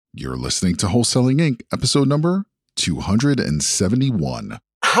You're listening to Wholesaling Inc., episode number 271.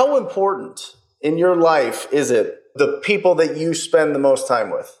 How important in your life is it the people that you spend the most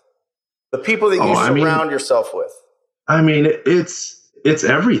time with? The people that you surround yourself with? I mean, it's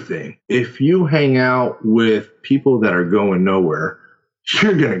everything. If you hang out with people that are going nowhere,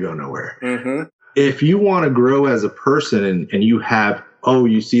 you're going to go nowhere. Mm-hmm. If you want to grow as a person and you have,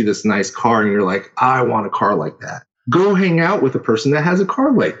 you see this nice car and you're like, I want a car like that. Go hang out with a person that has a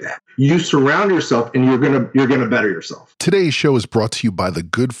car like that. You surround yourself and you're gonna better yourself. Today's show is brought to you by the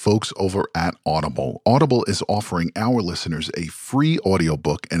good folks over at Audible. Audible is offering our listeners a free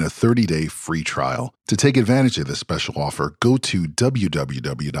audiobook and a 30-day free trial. To take advantage of this special offer, go to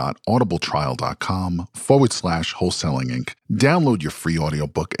www.audibletrial.com/wholesaling inc. Download your free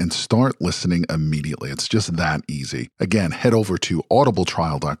audiobook and start listening immediately. It's just that easy. Again, head over to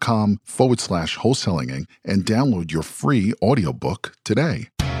audibletrial.com/wholesaling inc. and download your free audiobook today.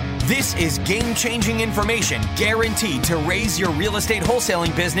 This is game-changing information guaranteed to raise your real estate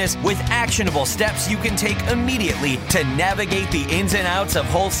wholesaling business with actionable steps you can take immediately to navigate the ins and outs of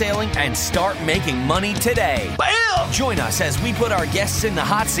wholesaling and start making money today. Bam! Join us as we put our guests in the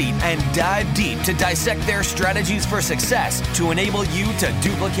hot seat and dive deep to dissect their strategies for success to enable you to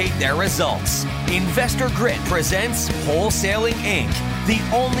duplicate their results. Investor Grit presents Wholesaling Inc., the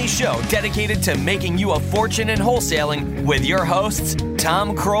only show dedicated to making you a fortune in wholesaling with your hosts,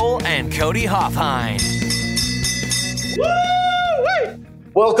 Tom Kroll and Cody Hoffheim. Woo-wee!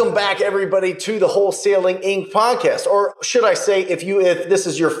 Welcome back, everybody, to the Wholesaling Inc. podcast. Or should I say, if this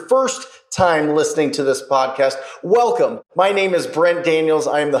is your first time listening to this podcast, welcome. My name is Brent Daniels.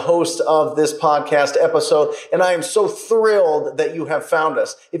 I am the host of this podcast episode, and I am so thrilled that you have found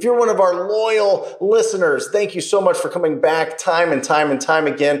us. If you're one of our loyal listeners, thank you so much for coming back time and time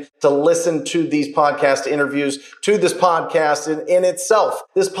again to listen to these podcast interviews, to this podcast in itself.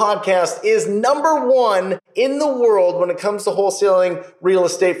 This podcast is number one in the world when it comes to wholesaling real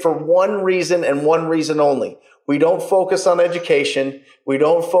estate for one reason and one reason only. We don't focus on education. We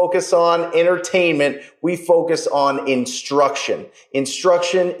don't focus on entertainment. We focus on instruction.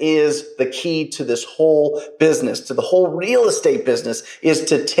 Instruction is the key to this whole business, to the whole real estate business, is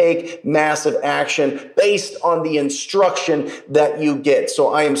to take massive action based on the instruction that you get.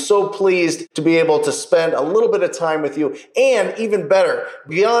 So I am so pleased to be able to spend a little bit of time with you. And even better,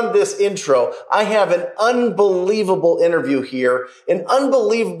 beyond this intro, I have an unbelievable interview here, an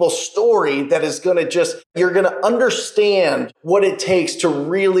unbelievable story that is you're going to understand what it takes to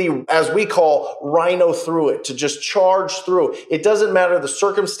really, as we call, rhino through it, to just charge through. It doesn't matter the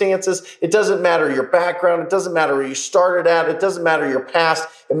circumstances. It doesn't matter your background. It doesn't matter where you started at. It doesn't matter your past.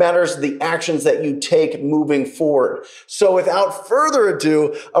 It matters the actions that you take moving forward. So without further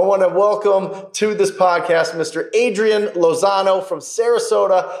ado, I want to welcome to this podcast, Mr. Adrian Lozano from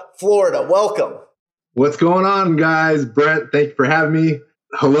Sarasota, Florida. Welcome. What's going on, guys? Brent, thank you for having me.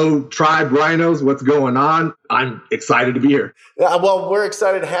 Hello, Tribe Rhinos. What's going on? I'm excited to be here. Well, we're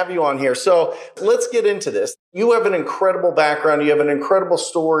excited to have you on here. So let's get into this. You have an incredible background. You have an incredible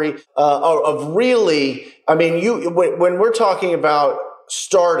story of really, when we're talking about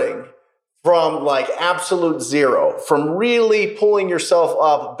starting from like absolute zero, from really pulling yourself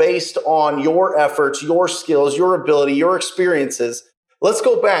up based on your efforts, your skills, your ability, your experiences. Let's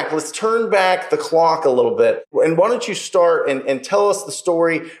go back. Let's turn back the clock a little bit. And why don't you start and tell us the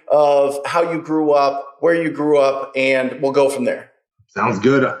story of how you grew up, where you grew up, and we'll go from there. Sounds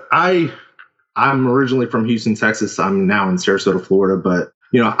good. I'm originally from Houston, Texas. I'm now in Sarasota, Florida. But,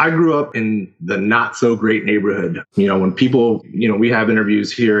 I grew up in the not so great neighborhood. When people, we have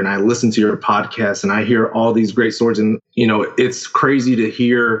interviews here and I listen to your podcast and I hear all these great stories. And, it's crazy to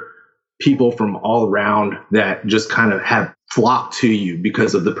hear people from all around that just kind of have flocked to you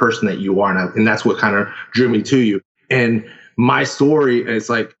because of the person that you are. And that's what kind of drew me to you. And my story is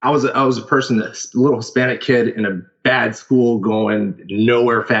like, I was a person, a little Hispanic kid in a bad school going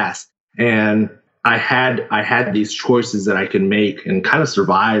nowhere fast. And I had these choices that I could make and kind of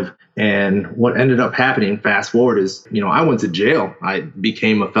survive. And what ended up happening, fast forward, is, I went to jail. I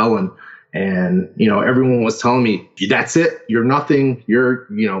became a felon. And, everyone was telling me, that's it. You're nothing. You're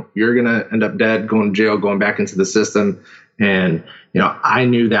going to end up dead, going to jail, going back into the system. And, I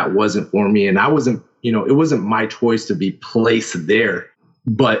knew that wasn't for me. And it wasn't my choice to be placed there.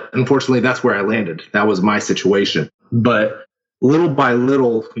 But unfortunately, that's where I landed. That was my situation. But little by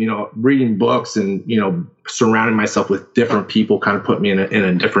little, reading books and, surrounding myself with different people kind of put me in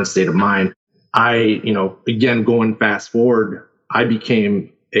a different state of mind. Again, going fast forward, I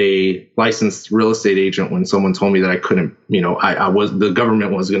became a licensed real estate agent when someone told me that I couldn't, the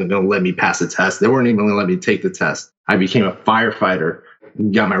government wasn't going to let me pass a test. They weren't even going to let me take the test. I became a firefighter.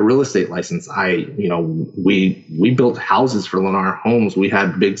 got my real estate license, we built houses for Lennar Homes. We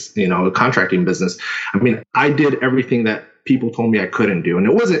had big, a contracting business. I mean, I did everything that people told me I couldn't do. And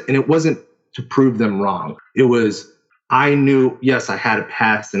it wasn't to prove them wrong. It was, I knew, yes, I had a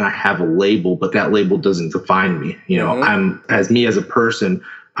past and I have a label, but that label doesn't define me. I'm as a person,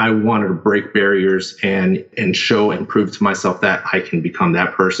 I wanted to break barriers and show and prove to myself that I can become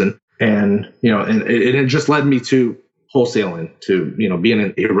that person. And, it just led me to wholesaling, to,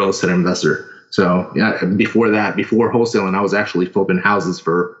 being a real estate investor. So yeah, before wholesaling, I was actually flipping houses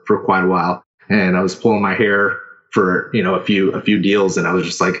for quite a while, and I was pulling my hair for, a few deals. And I was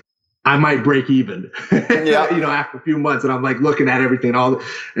just like, I might break even, after a few months. And I'm like looking at everything, and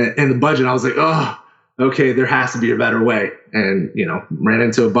the budget. I was like, oh, okay, there has to be a better way. And, ran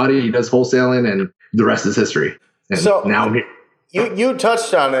into a buddy, he does wholesaling, and the rest is history. And so now I'm here. You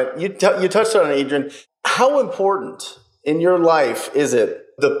touched on it. You touched on it, Adrian. How important in your life is it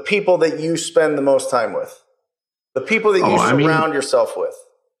the people that you spend the most time with, the people that you surround yourself with?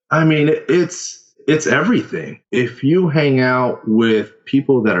 I mean, it's everything. If you hang out with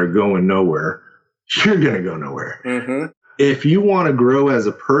people that are going nowhere, you're going to go nowhere. Mm-hmm. If you want to grow as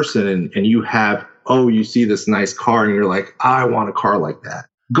a person and you have, you see this nice car and you're like, I want a car like that.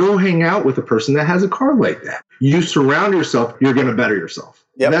 Go hang out with a person that has a car like that. You surround yourself, you're going to better yourself.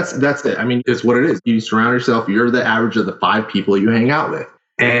 Yep. That's it. I mean, it's what it is. You surround yourself, you're the average of the 5 people you hang out with.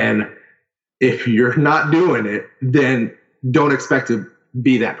 And if you're not doing it, then don't expect to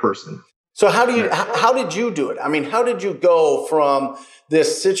be that person. So how did you do it? I mean, how did you go from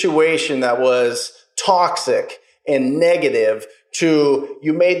this situation that was toxic and negative to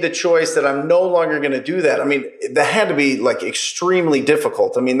you made the choice that I'm no longer going to do that? I mean, that had to be like extremely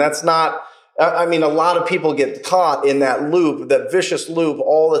difficult. I mean, a lot of people get caught in that loop, that vicious loop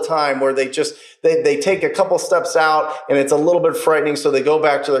all the time where they take a couple steps out and it's a little bit frightening. So they go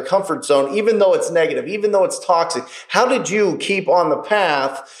back to their comfort zone, even though it's negative, even though it's toxic. How did you keep on the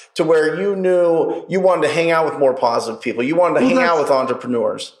path to where you knew you wanted to hang out with more positive people? You wanted to hang out with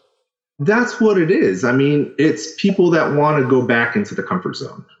entrepreneurs? That's what it is. I mean, it's people that want to go back into the comfort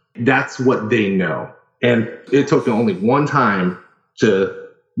zone. That's what they know. And it took only one time to,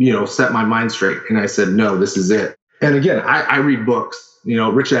 set my mind straight. And I said, no, this is it. And again, I read books,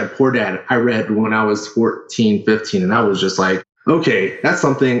 Rich Dad, Poor Dad. I read when I was 14, 15, and I was just like, okay, that's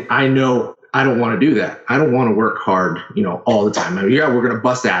something I know. I don't want to do that. I don't want to work hard, all the time. I mean, we're going to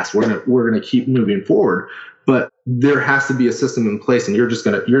bust ass. We're going to keep moving forward. But there has to be a system in place, and you're just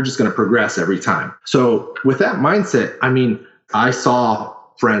gonna progress every time. So with that mindset, I mean, I saw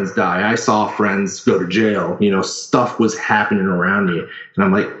friends die. I saw friends go to jail. Stuff was happening around me, and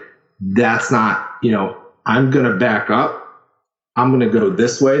I'm like, that's not. I'm gonna back up. I'm gonna go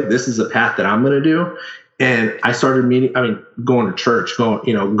this way. This is a path that I'm gonna do. And I started going to church,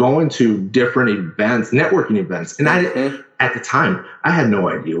 going to different events, networking events, and at the time, I had no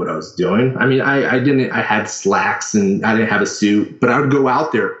idea what I was doing. I mean, I had slacks and I didn't have a suit, but I would go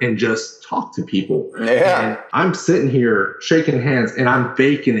out there and just talk to people. Yeah. And I'm sitting here shaking hands and I'm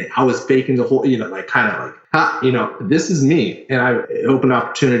faking it. I was faking the whole, this is me. And I opened an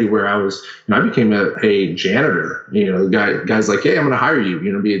opportunity where I became a janitor. The guy's like, hey, I'm going to hire you,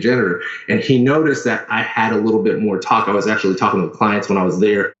 be a janitor. And he noticed that I had a little bit more talk. I was actually talking with clients when I was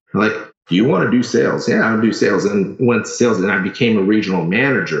there. I'm like, you want to do sales? Yeah, I do sales. And went to sales and I became a regional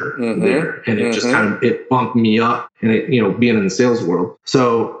manager there. And it just it bumped me up and being in the sales world.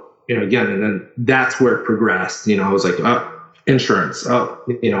 So, again, and then that's where it progressed. I was like, insurance,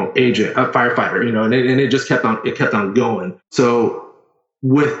 agent, firefighter, and it just kept on going. So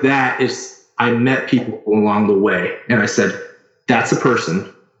with that I met people along the way and I said, that's a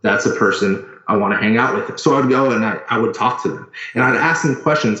person I want to hang out with. So I'd go and I would talk to them and I'd ask them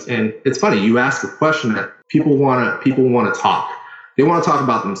questions. And it's funny, you ask a question that people want to talk. They want to talk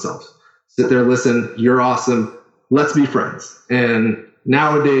about themselves. Sit there, listen, you're awesome. Let's be friends. And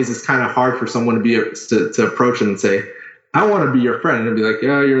nowadays it's kind of hard for someone to approach them and say, I want to be your friend. And they'd be like,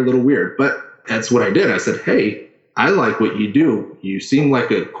 yeah, you're a little weird. But that's what I did. I said, hey, I like what you do. You seem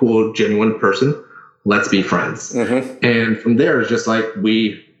like a cool, genuine person. Let's be friends. Mm-hmm. And from there, it's just like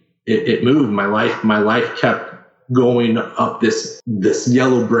it moved. My life kept going up this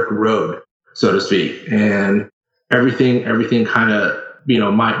yellow brick road, so to speak. And everything kind of,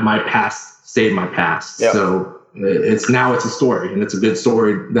 my past stayed my past. Yep. So it's a story, and it's a good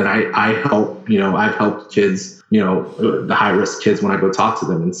story that I help, I've helped kids, the high risk kids when I go talk to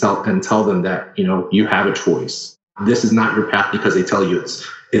them and tell them that, you have a choice. This is not your path because they tell you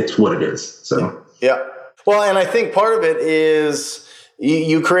it's what it is. So, yeah. Well, and I think part of it is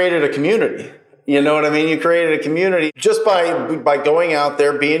you created a community. You know what I mean? You created a community just by going out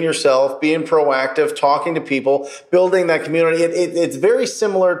there, being yourself, being proactive, talking to people, building that community. It's very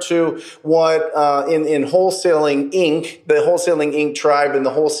similar to what in Wholesaling Inc., the Wholesaling Inc. tribe and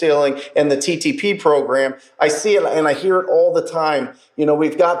the wholesaling and the TTP program. I see it and I hear it all the time. You know,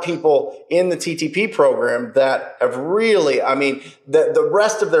 we've got people in the TTP program that have really, I mean, the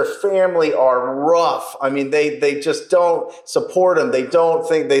rest of their family are rough. I mean, they just don't support them. They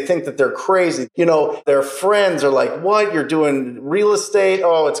think that they're crazy. You know, their friends are like, what? You're doing real estate?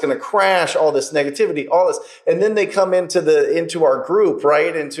 Oh, it's going to crash, all this negativity, all this. And then they come into our group,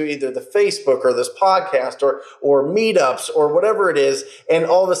 right? Into either the Facebook or this podcast or meetups or whatever it is. And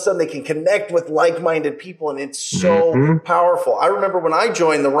all of a sudden they can connect with like-minded people. And it's so powerful. I remember when I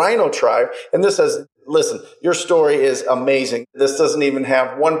joined the Rhino Tribe, and listen, your story is amazing. This doesn't even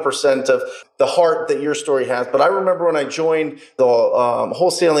have 1% of the heart that your story has. But I remember when I joined the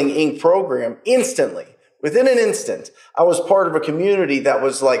Wholesaling Inc. program, instantly, within an instant, I was part of a community that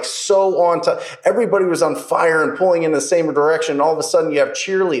was like so on top. Everybody was on fire and pulling in the same direction. All of a sudden you have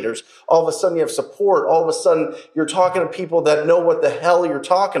cheerleaders. All of a sudden you have support. All of a sudden you're talking to people that know what the hell you're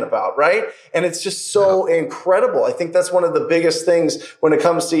talking about, right? And it's just so incredible. I think that's one of the biggest things when it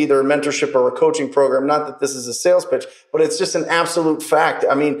comes to either a mentorship or a coaching program. Not that this is a sales pitch, but it's just an absolute fact.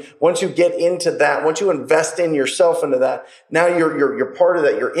 I mean, once you get into that, once you invest in yourself into that, now you're part of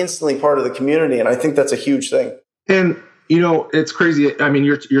that. You're instantly part of the community. And I think that's a huge thing. And, you know, it's crazy. I mean,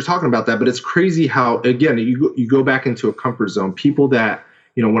 you're talking about that, but it's crazy how, again, you go back into a comfort zone. People that,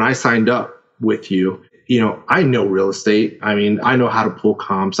 you know, when I signed up with you, you know, I know real estate. I mean, I know how to pull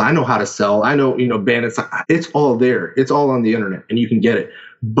comps. I know how to sell. I know, you know, bandits. It's all there. It's all on the internet and you can get it.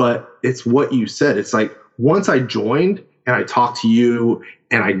 But it's what you said. It's like once I joined and I talked to you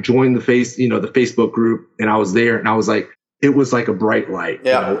and I joined the Facebook group and I was there and I was like, it was like a bright light.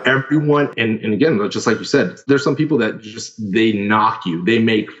 Yeah. You know, everyone, and again, just like you said, there's some people that they knock you, they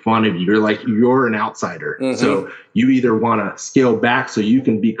make fun of you. You're like, you're an outsider. Mm-hmm. So you either want to scale back so you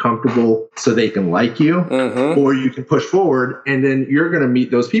can be comfortable so they can like you, or you can push forward and then you're going to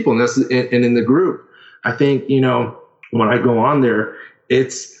meet those people. And in the group, I think, you know, when I go on there,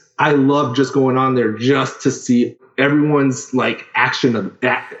 I love just going on there just to see everyone's like action of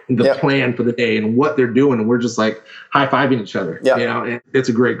the plan for the day and what they're doing. And we're just like high-fiving each other. You know, and it's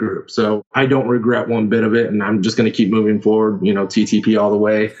a great group. So I don't regret one bit of it. And I'm just going to keep moving forward, you know, TTP all the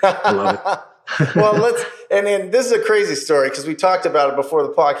way. I love it. Well, and then this is a crazy story because we talked about it before the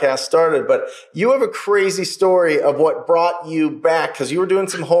podcast started, but you have a crazy story of what brought you back because you were doing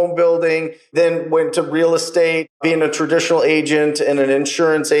some home building, then went to real estate, being a traditional agent and an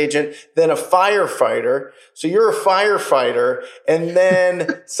insurance agent, then a firefighter. So you're a firefighter and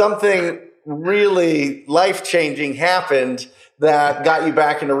then something really life-changing happened that got you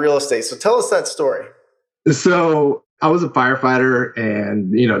back into real estate. So tell us that story. So I was a firefighter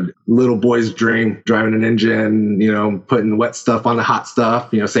and, you know, little boy's dream, driving an engine, you know, putting wet stuff on the hot stuff,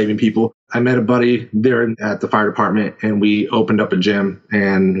 you know, saving people. I met a buddy there at the fire department and we opened up a gym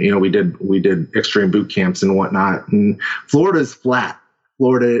and, you know, we did extreme boot camps and whatnot. And Florida's flat.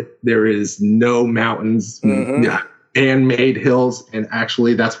 Florida, there is no mountains, man-made hills. And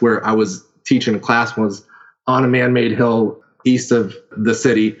actually that's where I was teaching a class, was on a man-made hill east of the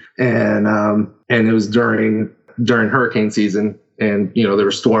city. And it was during hurricane season and, you know, there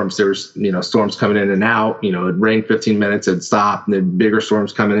were storms, storms coming in and out, you know, it rained 15 minutes, it'd stop and then bigger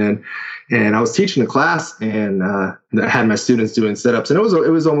storms coming in. And I was teaching a class and I had my students doing sit-ups and it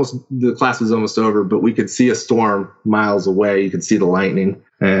was almost, the class was almost over, but we could see a storm miles away. You could see the lightning.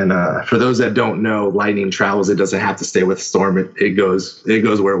 And for those that don't know, lightning travels. It doesn't have to stay with the storm. It goes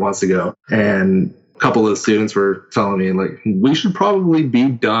where it wants to go. And couple of the students were telling me like, we should probably be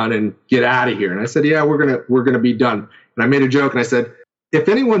done and get out of here. And I said, yeah, we're going to be done. And I made a joke and I said, if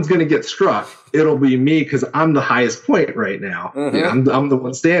anyone's going to get struck, it'll be me because I'm the highest point right now. You know, I'm the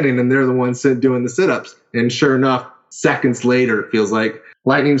one standing and they're the ones doing the sit-ups. And sure enough, seconds later, it feels like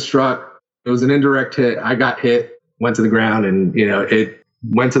lightning struck. It was an indirect hit. I got hit, went to the ground and, you know, it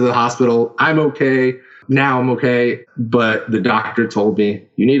went to the hospital. I'm okay. Now I'm okay. But the doctor told me,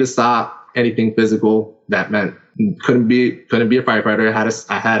 you need to stop. Anything physical, that meant couldn't be a firefighter.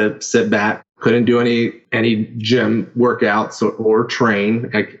 I had to sit back, couldn't do any gym workouts or train.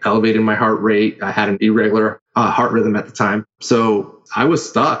 I elevated my heart rate. I had an irregular heart rhythm at the time. So I was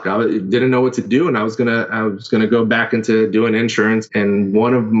stuck. I didn't know what to do. And I was going to go back into doing insurance. And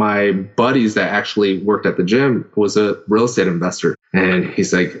one of my buddies that actually worked at the gym was a real estate investor. And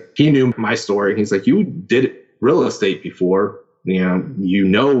he's like, he knew my story. He's like, you did real estate before.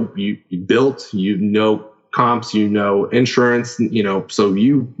 You built, comps, insurance, so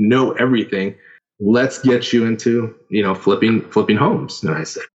you know everything. let's get you into, flipping homes. And I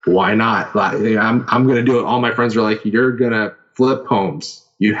said, why not? Like, I'm going to do it. All my friends are like, you're going to flip homes.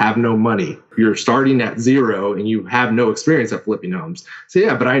 You have no money. You're starting at zero and you have no experience at flipping homes. So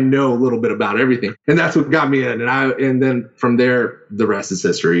yeah, but I know a little bit about everything. And that's what got me in. And then from there, the rest is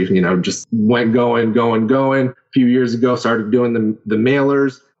history. Just went going. A few years ago, started doing the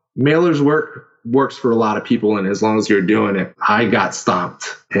mailers. Mailers works for a lot of people, and as long as you're doing it, I got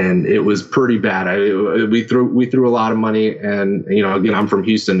stomped, and it was pretty bad. We threw a lot of money, and again, I'm from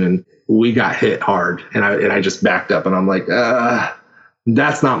Houston, and we got hit hard, and I just backed up, and I'm like,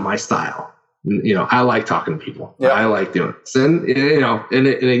 that's not my style. I like talking to people. Yep. I like doing this, and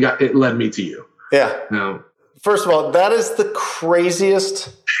it led me to you. Yeah. First of all, that is the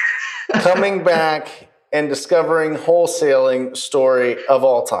craziest coming back and discovering wholesaling story of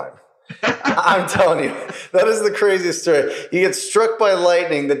all time. I'm telling you, that is the craziest story. You get struck by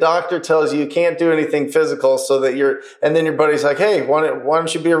lightning. The doctor tells you can't do anything physical, and then your buddy's like, hey, why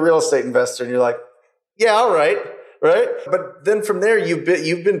don't you be a real estate investor? And you're like, yeah, all right. Right. But then from there,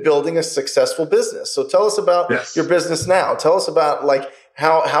 you've been building a successful business. So tell us about your business now. Tell us about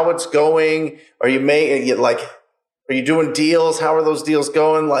how it's going. Are you doing deals? How are those deals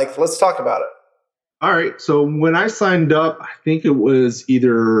going? Let's talk about it. All right. So when I signed up, I think it was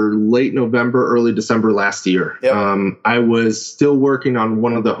either late November, early December last year. Yep. I was still working on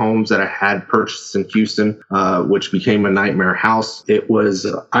one of the homes that I had purchased in Houston, which became a nightmare house.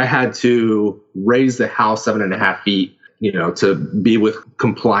 I had to raise the house 7.5 feet, to be with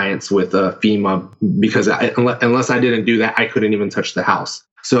compliance with FEMA, because unless I didn't do that, I couldn't even touch the house.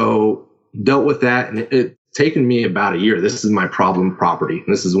 So dealt with that, and it taken me about a year. This is my problem property.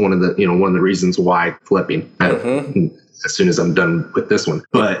 This is one of the reasons why flipping as soon as I'm done with this one.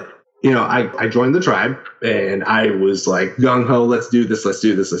 But, I joined the tribe, and I was like, gung ho, let's do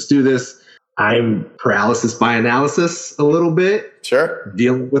this. I'm paralysis by analysis a little bit. Sure.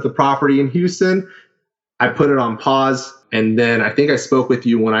 Dealing with a property in Houston. I put it on pause. And then I think I spoke with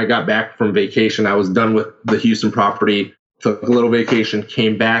you when I got back from vacation. I was done with the Houston property, took a little vacation,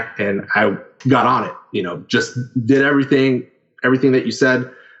 came back, and I got on it. Just did everything that you said,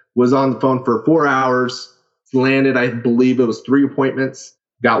 was on the phone for 4 hours, landed, I believe it was 3 appointments,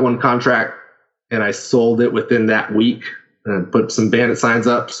 got one contract, and I sold it within that week, and put some bandit signs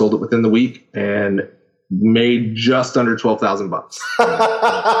up, sold it within the week, and made just under $12,000.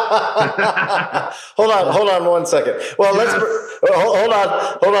 Hold on 1 second. Well,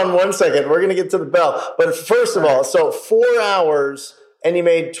 hold on 1 second. We're going to get to the bell. But first of all, so 4 hours and you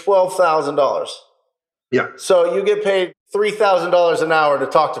made $12,000. Yeah. So you get paid $3,000 an hour to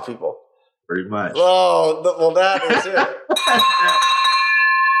talk to people. Pretty much. Oh, well, that is it.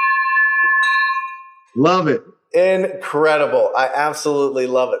 Love it. Incredible. I absolutely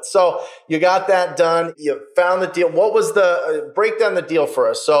love it. So you got that done. You found the deal. What was break down the deal for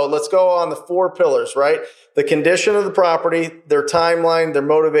us? So let's go on the 4 pillars, right? The condition of the property, their timeline, their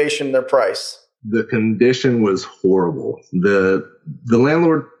motivation, their price. The condition was horrible. The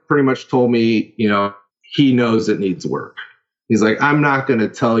landlord pretty much told me, he knows it needs work. He's like, I'm not going to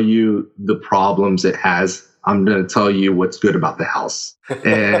tell you the problems it has. I'm going to tell you what's good about the house.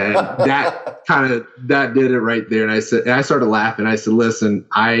 And that did it right there. And I started laughing. I said, listen,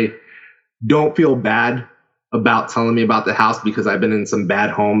 I don't feel bad about telling me about the house because I've been in some bad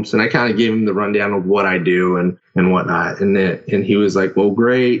homes. And I kind of gave him the rundown of what I do and whatnot. And he was like, well,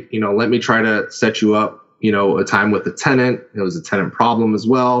 great. Let me try to set you up, a time with the tenant. It was a tenant problem as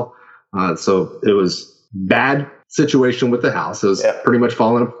well. So it was bad situation with the house. It was pretty much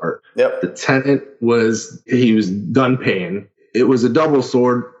falling apart. Yep. The tenant he was done paying. It was a double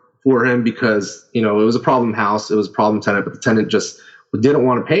sword for him because, it was a problem house. It was a problem tenant, but the tenant just didn't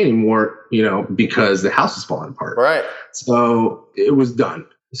want to pay anymore, because the house was falling apart. Right. So it was done.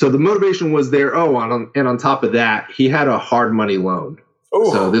 So the motivation was there. And on top of that, he had a hard money loan.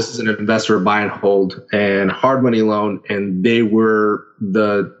 Ooh. So this is an investor buy and hold and hard money loan. And they were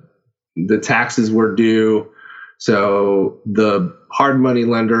the taxes were due. So the hard money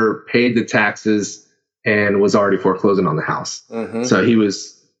lender paid the taxes and was already foreclosing on the house. Mm-hmm. So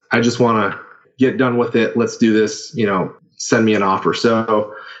I just want to get done with it. Let's do this, send me an offer.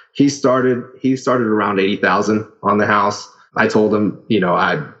 So he started around 80,000 on the house. I told him,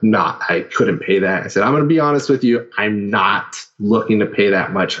 I couldn't pay that. I said, I'm going to be honest with you. I'm not looking to pay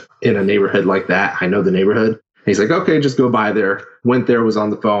that much in a neighborhood like that. I know the neighborhood. He's like, okay, just go by there. Went there, was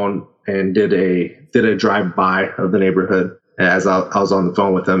on the phone and did a drive by of the neighborhood as I was on the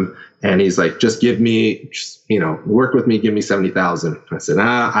phone with him. And he's like, just work with me, give me 70,000. I said,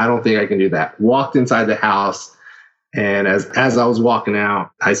 I don't think I can do that. Walked inside the house, And as I was walking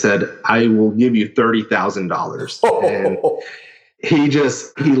out, I said, I will give you $30,000. And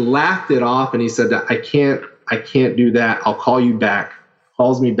he laughed it off and he said that I can't do that. I'll call you back.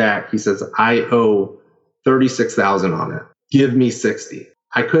 Calls me back. He says, I owe 36,000 on it. Give me 60.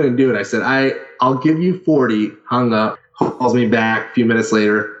 I couldn't do it. I said, I'll give you 40. Hung up. Calls me back a few minutes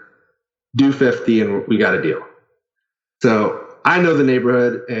later. Do 50 and we got a deal. So I know the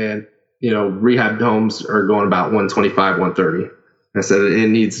neighborhood, and rehab homes are going about 125, 130. I said it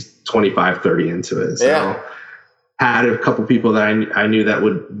needs 25, 30 into it. So had a couple people that I knew that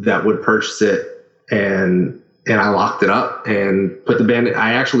would purchase it, and I locked it up and put the band.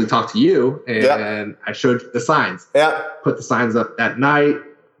 I actually talked to you and I showed you the signs. Yeah. Put the signs up at night,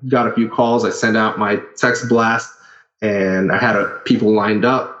 got a few calls. I sent out my text blast and I had people lined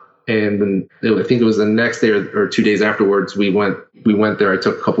up. And then I think it was the next day or 2 days afterwards, we went there. I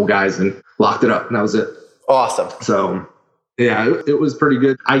took a couple guys and locked it up, and that was it. Awesome. So yeah, it was pretty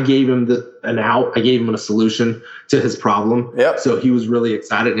good. I gave him an out. I gave him a solution to his problem. Yep. So he was really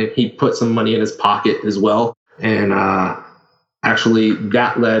excited, and he put some money in his pocket as well. And actually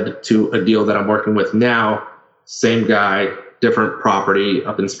that led to a deal that I'm working with now. Same guy, different property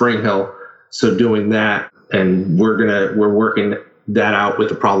up in Spring Hill. So doing that, and we're working that out with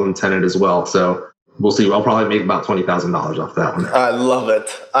the problem tenant as well. So we'll see. I'll probably make about $20,000 off that one. I love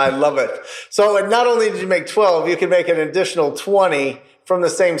it. So not only did you make 12, you can make an additional 20 from the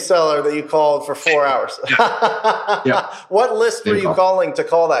same seller that you called for 4 hours. Yeah. What list were you calling to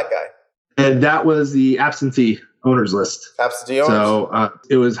call that guy? And that was the absentee owners list. Absentee owners. So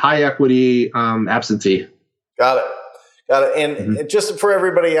it was high equity absentee. Got it. And just for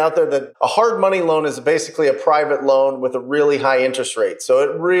everybody out there, that a hard money loan is basically a private loan with a really high interest rate. So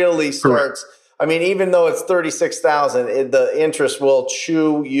it really starts. Correct. I mean, even though it's $36,000, the interest will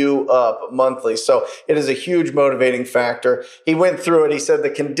chew you up monthly. So it is a huge motivating factor. He went through it. He said the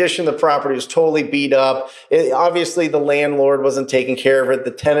condition of the property was totally beat up. Obviously, the landlord wasn't taking care of it.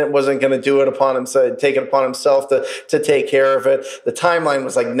 The tenant wasn't going to do it take it upon himself to take care of it. The timeline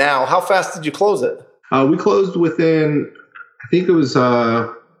was like now. How fast did you close it? We closed within, I think it was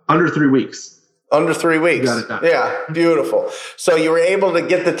under 3 weeks. Under 3 weeks. Got it done. Yeah, beautiful. So you were able to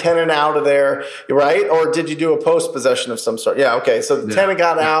get the tenant out of there, right? Or did you do a post-possession of some sort? Yeah, okay. So the tenant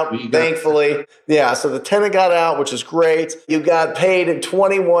got out, thankfully. Yeah, so the tenant got out, which is great. You got paid, and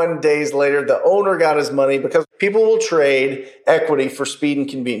 21 days later, the owner got his money, because people will trade equity for speed and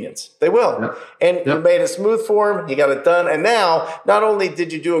convenience. They will. Yep. And you made it smooth for him. He got it done. And now, not only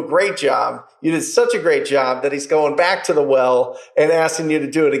did you do a great job, you did such a great job that he's going back to the well and asking you to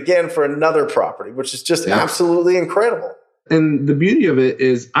do it again for another property, which is just absolutely incredible. And the beauty of it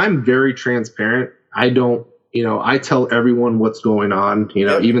is I'm very transparent. I don't, I tell everyone what's going on,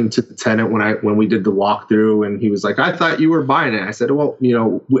 even to the tenant when we did the walkthrough, and he was like, I thought you were buying it. I said, well,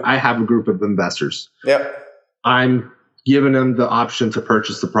 I have a group of investors. Yep. I'm giving them the option to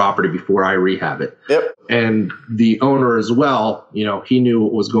purchase the property before I rehab it. Yep. And the owner as well, he knew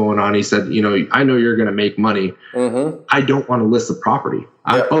what was going on. He said, I know you're going to make money. Mm-hmm. I don't want to list the property.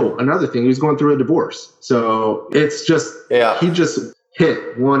 Yep. Another thing, he was going through a divorce. So it's just, he just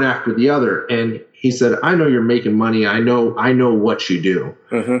hit one after the other. And he said, I know you're making money. I know what you do.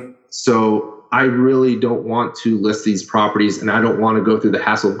 Mm-hmm. So I really don't want to list these properties, and I don't want to go through the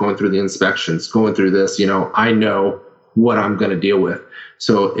hassle of going through the inspections, going through this. I know what I'm going to deal with.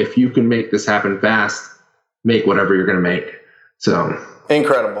 So if you can make this happen fast, make whatever you're going to make. So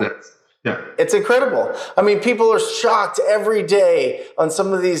incredible. It's incredible. I mean, people are shocked every day on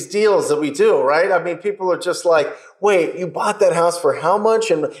some of these deals that we do, right? I mean, people are just like, wait, you bought that house for how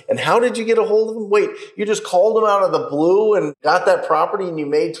much? And how did you get a hold of them? Wait, you just called them out of the blue and got that property and you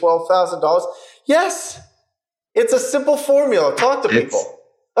made $12,000? Yes. It's a simple formula. Talk to people.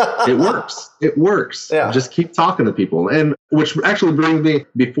 It works. Yeah. Just keep talking to people. And which actually brings me,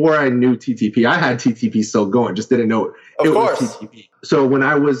 before I knew TTP, I had TTP still going, just didn't know it was TTP. So when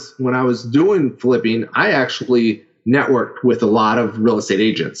I was doing flipping, I actually networked with a lot of real estate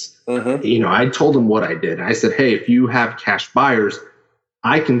agents. Mm-hmm. I told them what I did. I said, hey, if you have cash buyers,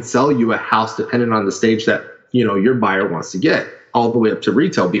 I can sell you a house depending on the stage that, your buyer wants to get, all the way up to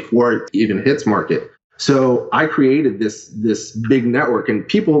retail before it even hits market. So I created this big network, and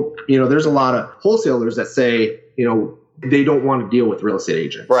people, there's a lot of wholesalers that say, they don't want to deal with real estate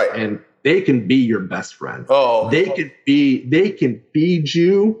agents. Right. And they can be your best friend. They can feed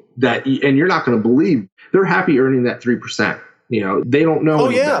you that, and you're not going to believe they're happy earning that 3%. They don't know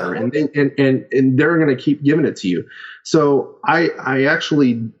any better, and they're going to keep giving it to you. So I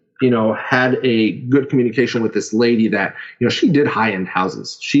actually, had a good communication with this lady that, she did high-end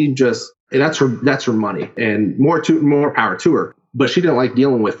houses. She just that's her money, and more power to her. But she didn't like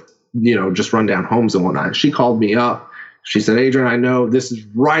dealing with, just rundown homes and whatnot. She called me up. She said, Adrian, I know this is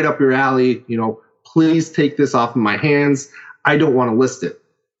right up your alley. Please take this off of my hands. I don't want to list it.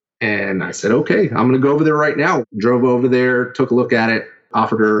 And I said, okay, I'm going to go over there right now. Drove over there, took a look at it,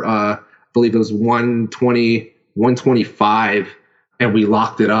 offered her, I believe it was 120, 125. And we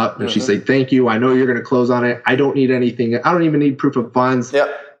locked it up. And she said, thank you. I know you're going to close on it. I don't need anything. I don't even need proof of funds. Yep.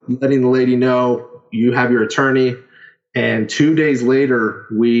 Letting the lady know you have your attorney. And 2 days later,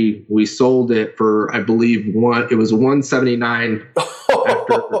 we sold it for, I believe, it was $179.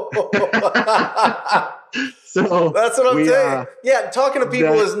 So that's what I'm saying. Yeah, talking to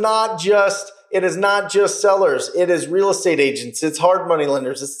people is not just sellers. It is real estate agents. It's hard money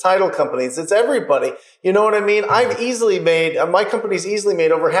lenders. It's title companies. It's everybody. You know what I mean? I've easily made, my company's easily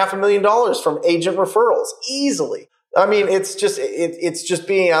made over $500,000 from agent referrals. Easily. I mean, it's just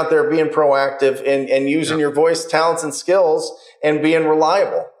being out there, being proactive and using your voice, talents, and skills and being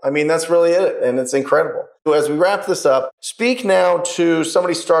reliable. I mean, that's really it. And it's incredible. So as we wrap this up, speak now to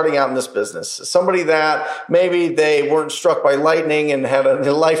somebody starting out in this business, somebody that maybe they weren't struck by lightning and had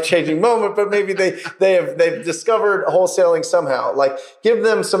a life-changing moment, but maybe they've discovered wholesaling somehow. Like, give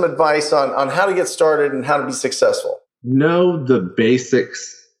them some advice on how to get started and how to be successful. Know the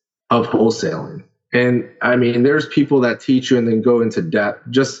basics of wholesaling. And I mean, there's people that teach you and then go into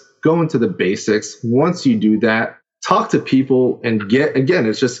depth. Just go into the basics. Once you do that, talk to people and create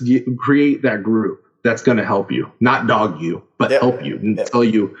that group that's going to help you, not dog you, but help you and tell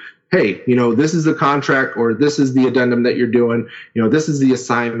you, hey, this is the contract, or this is the addendum that you're doing. This is the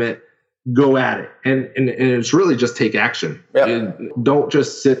assignment. Go at it. And it's really just take action. Yep. Don't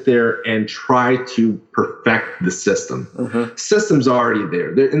just sit there and try to perfect the system. System's already there.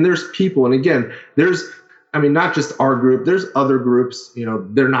 And there's people. And again, not just our group, there's other groups,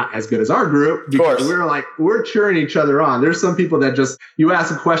 they're not as good as our group because we're cheering each other on. There's some people that just, you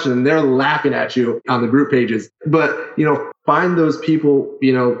ask a question and they're laughing at you on the group pages, but, find those people,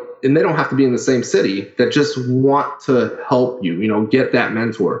 and they don't have to be in the same city, that just want to help you, get that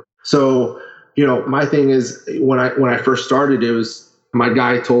mentor. So, my thing is when I first started, it was my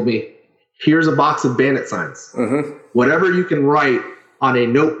guy told me, here's a box of bandit signs. Whatever you can write on a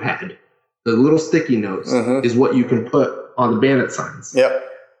notepad, the little sticky notes is what you can put on the bandit signs. Yep.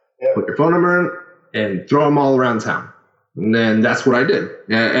 Put your phone number in and throw them all around town. And then that's what I did.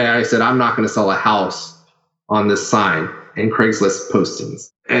 And I said, I'm not going to sell a house on this sign and Craigslist postings.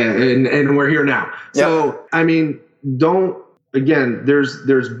 And we're here now. Yep. So, again,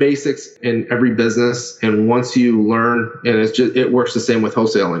 there's basics in every business. And once you learn, and it works the same with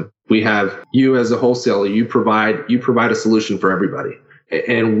wholesaling. We have you as a wholesaler, you provide a solution for everybody.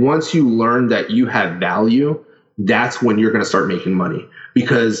 And once you learn that you have value, that's when you're going to start making money.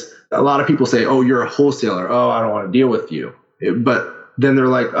 Because a lot of people say, oh, you're a wholesaler. Oh, I don't want to deal with you. But then they're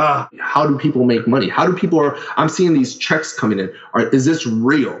like, how do people make money? I'm seeing these checks coming in. Is this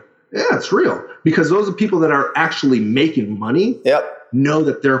real? Yeah, it's real. Because those are people that are actually making money. Know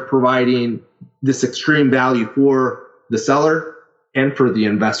that they're providing this extreme value for the seller and for the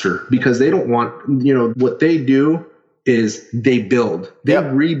investor, because they don't want, what they do is they rebuild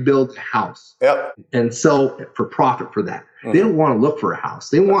the house and sell for profit for that. They don't want to look for a house.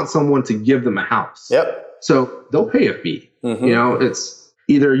 They want someone to give them a house. So they'll pay a fee. It's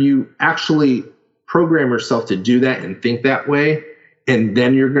either you actually program yourself to do that and think that way, and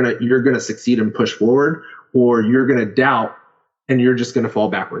then you're gonna succeed and push forward, or you're gonna doubt and you're just gonna fall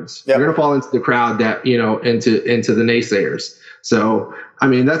backwards. You're gonna fall into the crowd that into the naysayers. So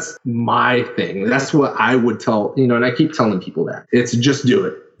that's my thing. That's what I would tell, and I keep telling people that. It's just do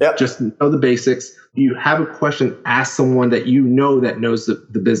it. Just know the basics. You have a question, ask someone that that knows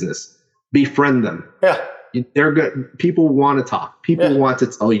the business. Befriend them. They're good. People want to talk. People want to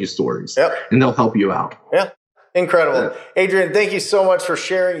tell you stories, and they'll help you out. Incredible. Adrian, thank you so much for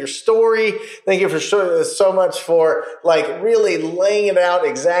sharing your story. Thank you for so much for really laying it out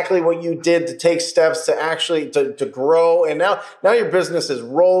exactly what you did to take steps to actually to grow. And now your business is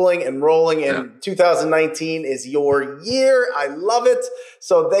rolling and rolling, and 2019 is your year. I love it.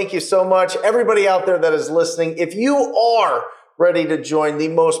 So thank you so much. Everybody out there that is listening, if you are ready to join the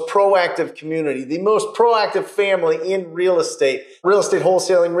most proactive community, the most proactive family in real estate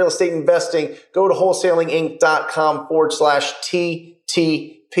wholesaling, real estate investing, go to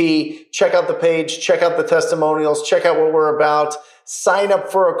wholesalinginc.com/TTP. Check out the page, check out the testimonials, check out what we're about. Sign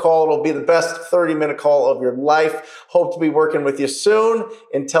up for a call. It'll be the best 30-minute call of your life. Hope to be working with you soon.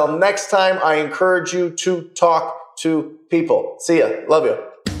 Until next time, I encourage you to talk to people. See ya. Love you.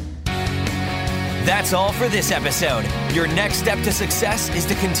 That's all for this episode. Your next step to success is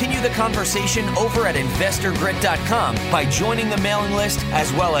to continue the conversation over at InvestorGrit.com by joining the mailing list,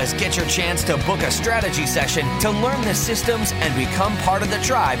 as well as get your chance to book a strategy session to learn the systems and become part of the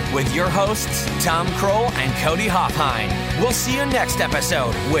tribe with your hosts, Tom Kroll and Cody Hofhine. We'll see you next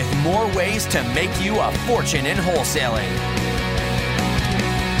episode with more ways to make you a fortune in wholesaling.